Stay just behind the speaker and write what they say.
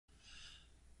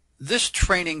This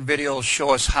training video will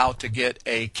show us how to get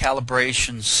a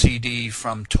calibration CD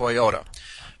from Toyota.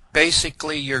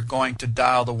 Basically, you're going to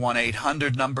dial the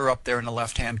 1-800 number up there in the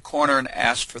left-hand corner and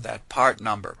ask for that part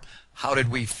number. How did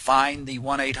we find the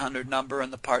 1-800 number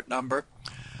and the part number?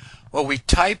 Well, we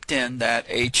typed in that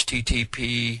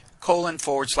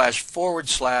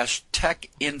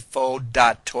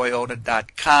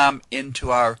http://techinfo.toyota.com into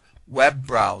our web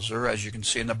browser, as you can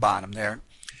see in the bottom there.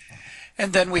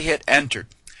 And then we hit enter.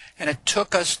 And it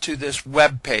took us to this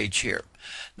web page here.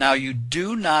 Now, you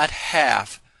do not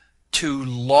have to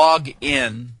log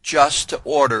in just to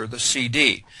order the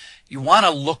CD. You want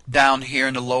to look down here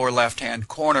in the lower left-hand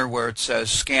corner where it says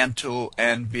Scan Tool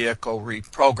and Vehicle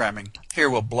Reprogramming.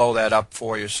 Here, we'll blow that up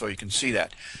for you so you can see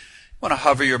that. You want to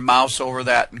hover your mouse over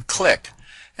that and click.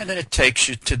 And then it takes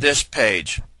you to this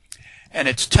page. And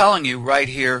it's telling you right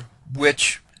here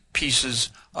which pieces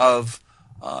of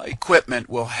equipment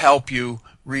will help you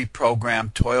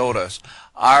reprogram Toyotas.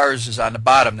 Ours is on the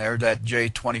bottom there, that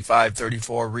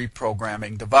J2534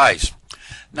 reprogramming device.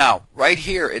 Now, right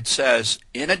here it says,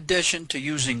 in addition to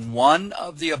using one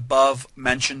of the above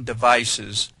mentioned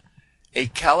devices, a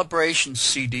calibration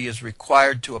CD is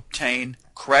required to obtain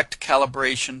correct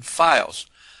calibration files.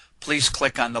 Please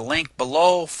click on the link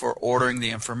below for ordering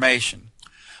the information.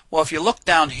 Well, if you look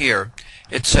down here,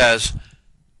 it says,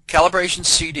 calibration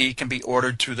CD can be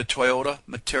ordered through the Toyota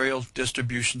Material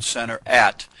Distribution Center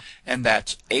at, and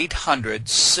that's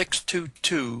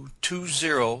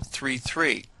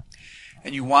 800-622-2033.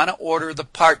 And you want to order the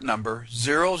part number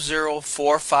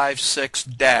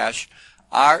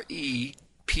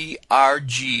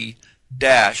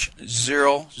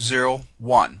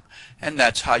 00456-REPRG-001. And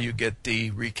that's how you get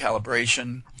the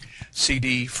recalibration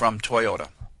CD from Toyota.